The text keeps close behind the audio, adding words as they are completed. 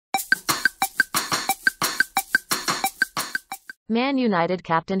Man United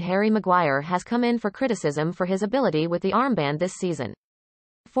captain Harry Maguire has come in for criticism for his ability with the armband this season.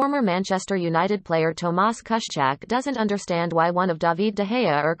 Former Manchester United player Tomáš Kuščák doesn't understand why one of David De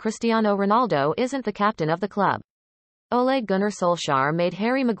Gea or Cristiano Ronaldo isn't the captain of the club. Ole Gunnar Solskjaer made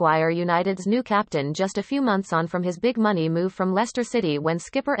Harry Maguire United's new captain just a few months on from his big money move from Leicester City when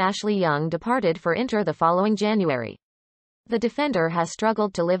skipper Ashley Young departed for Inter the following January. The defender has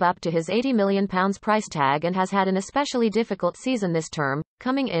struggled to live up to his £80 million price tag and has had an especially difficult season this term,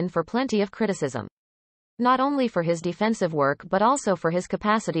 coming in for plenty of criticism. Not only for his defensive work but also for his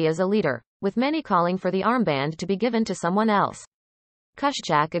capacity as a leader, with many calling for the armband to be given to someone else.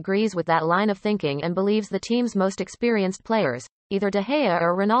 Kuščák agrees with that line of thinking and believes the team's most experienced players, either De Gea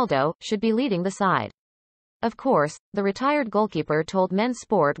or Ronaldo, should be leading the side. Of course, the retired goalkeeper told Men's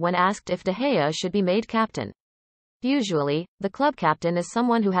Sport when asked if De Gea should be made captain. Usually, the club captain is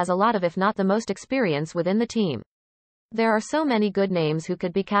someone who has a lot of if not the most experience within the team. There are so many good names who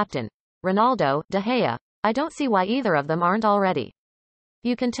could be captain. Ronaldo, De Gea. I don't see why either of them aren't already.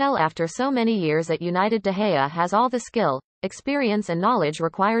 You can tell after so many years at United De Gea has all the skill, experience and knowledge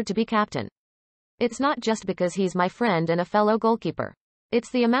required to be captain. It's not just because he's my friend and a fellow goalkeeper.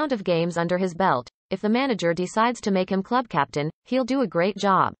 It's the amount of games under his belt. If the manager decides to make him club captain, he'll do a great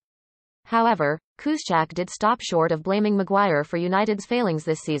job. However, Kuščák did stop short of blaming Maguire for United's failings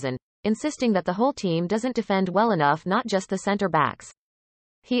this season, insisting that the whole team doesn't defend well enough, not just the centre-backs.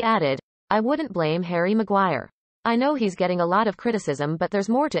 He added, "I wouldn't blame Harry Maguire. I know he's getting a lot of criticism but there's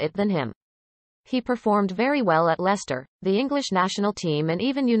more to it than him. He performed very well at Leicester, the English national team and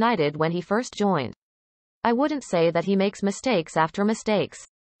even United when he first joined. I wouldn't say that he makes mistakes after mistakes.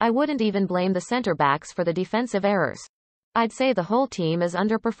 I wouldn't even blame the centre-backs for the defensive errors. I'd say the whole team is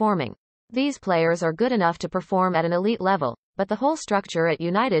underperforming. These players are good enough to perform at an elite level, but the whole structure at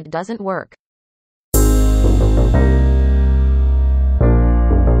United doesn't work.